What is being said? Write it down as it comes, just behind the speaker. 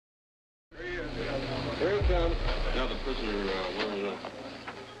Here he comes. Now the prisoner wearing the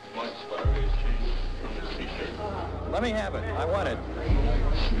white sweater is changed from his t-shirt. Let me have it. I want it.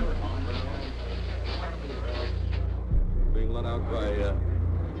 Being let out by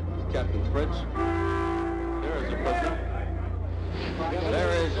Captain Fritz. There is the prisoner.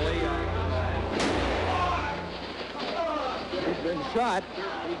 There is Lee. He's been shot.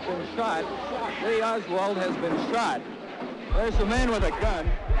 He's been shot. Lee Oswald has been shot. There's a man with a gun.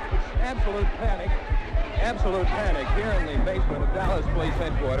 It's absolute panic. Absolute panic here in the basement of Dallas Police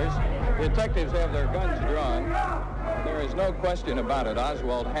Headquarters. Detectives have their guns drawn. There is no question about it.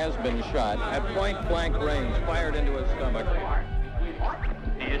 Oswald has been shot at point-blank range, fired into his stomach.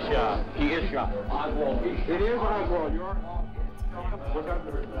 He is shot. He is shot. Oswald. It is Oswald. Was that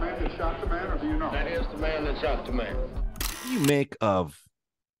the man that shot the man, or do you know? That is the man that shot the man. What do you make of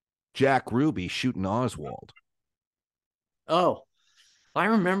Jack Ruby shooting Oswald? Oh, I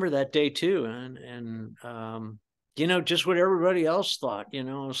remember that day too, and you know, just what everybody else thought. You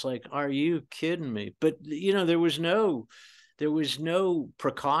know, it's like, are you kidding me? But you know, there was no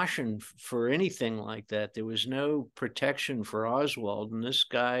precaution for anything like that. There was no protection for Oswald, and this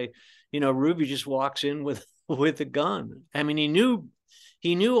guy, you know, Ruby just walks in with a gun. I mean, he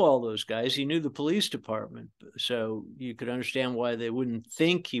knew all those guys. He knew the police department, so you could understand why they wouldn't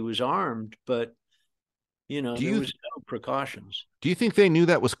think he was armed. But you know, there was no precautions. Do you think they knew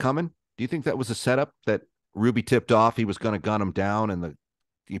that was coming? Do you think that was a setup that Ruby tipped off? He was going to gun him down, and the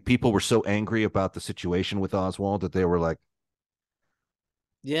people were so angry about the situation with Oswald that they were like,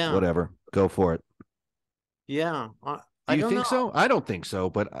 "Yeah, whatever, go for it." Yeah, do you think so? I don't think so,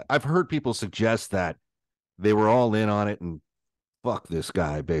 but I've heard people suggest that they were all in on it, and fuck this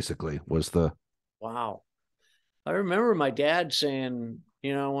guy. Basically, was the wow. I remember my dad saying,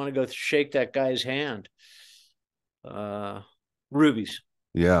 "You know, I want to go shake that guy's hand." Ruby's.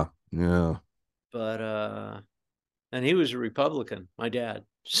 Yeah. But and he was a Republican, my dad.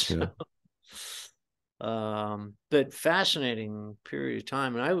 So, but fascinating period of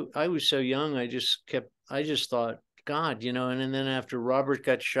time. And I was so young, I just thought, God, you know, and then after Robert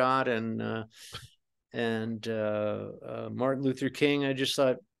got shot and Martin Luther King, I just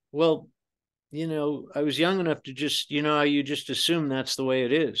thought, well, you know, I was young enough to just, you know, how you just assume that's the way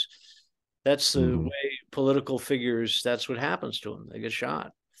it is. That's the way political figures, that's what happens to them. They get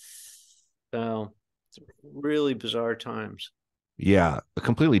shot. So it's really bizarre times. Yeah, a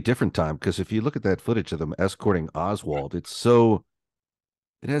completely different time, because if you look at that footage of them escorting Oswald, it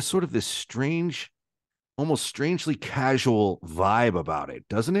has sort of this strange, almost strangely casual vibe about it,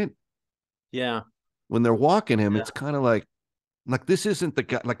 doesn't it? Yeah. When they're walking him, it's kind of like this isn't the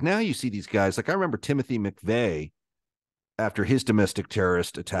guy. Like now you see these guys, like I remember Timothy McVeigh after his domestic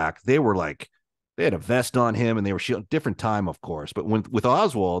terrorist attack, they had a vest on him and they were shielding. Different time, of course, but with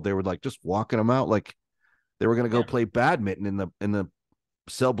Oswald, they were like just walking him out like they were going to go play badminton in the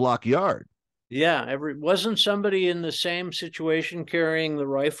cell block yard. Yeah, wasn't somebody in the same situation carrying the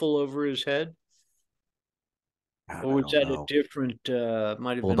rifle over his head? Or was that a different?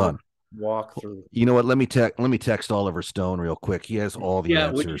 Might have been. Hold on. Walk through. You know what? Let me text Oliver Stone real quick. He has all the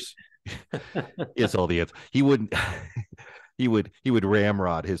answers. He has all the answers. He would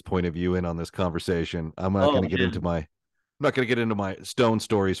ramrod his point of view in on this conversation. I'm not going to get into my Stone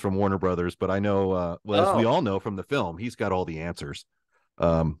stories from Warner Brothers, but I know, as we all know from the film, he's got all the answers.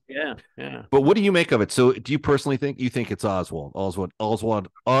 Yeah. But what do you make of it? So, do you personally think it's Oswald?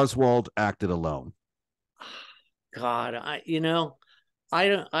 Oswald acted alone. God,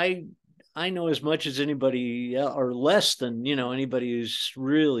 I know as much as anybody, or less than, you know, anybody who's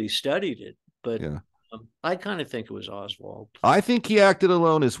really studied it, but I kind of think it was Oswald. I think he acted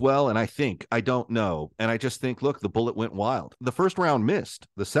alone as well, and I don't know, and I just think, look, the bullet went wild. The first round missed.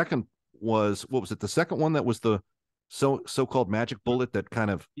 The second was, what was it? The second one that was the so-called magic bullet that kind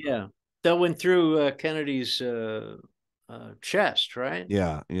of that went through Kennedy's chest, right?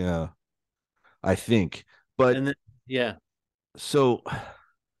 Yeah, I think, but so.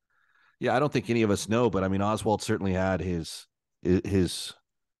 Yeah, I don't think any of us know, but I mean, Oswald certainly had his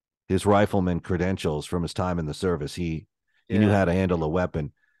rifleman credentials from his time in the service. He knew how to handle a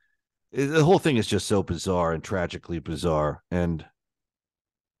weapon. The whole thing is just so bizarre and tragically bizarre. And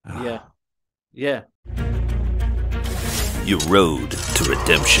yeah. Your road to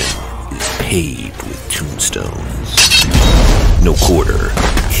redemption is paved with tombstones. No quarter,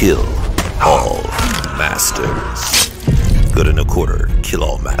 kill all masters. Go to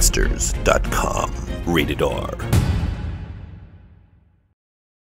noquarterkillallmasters.com. Rated R.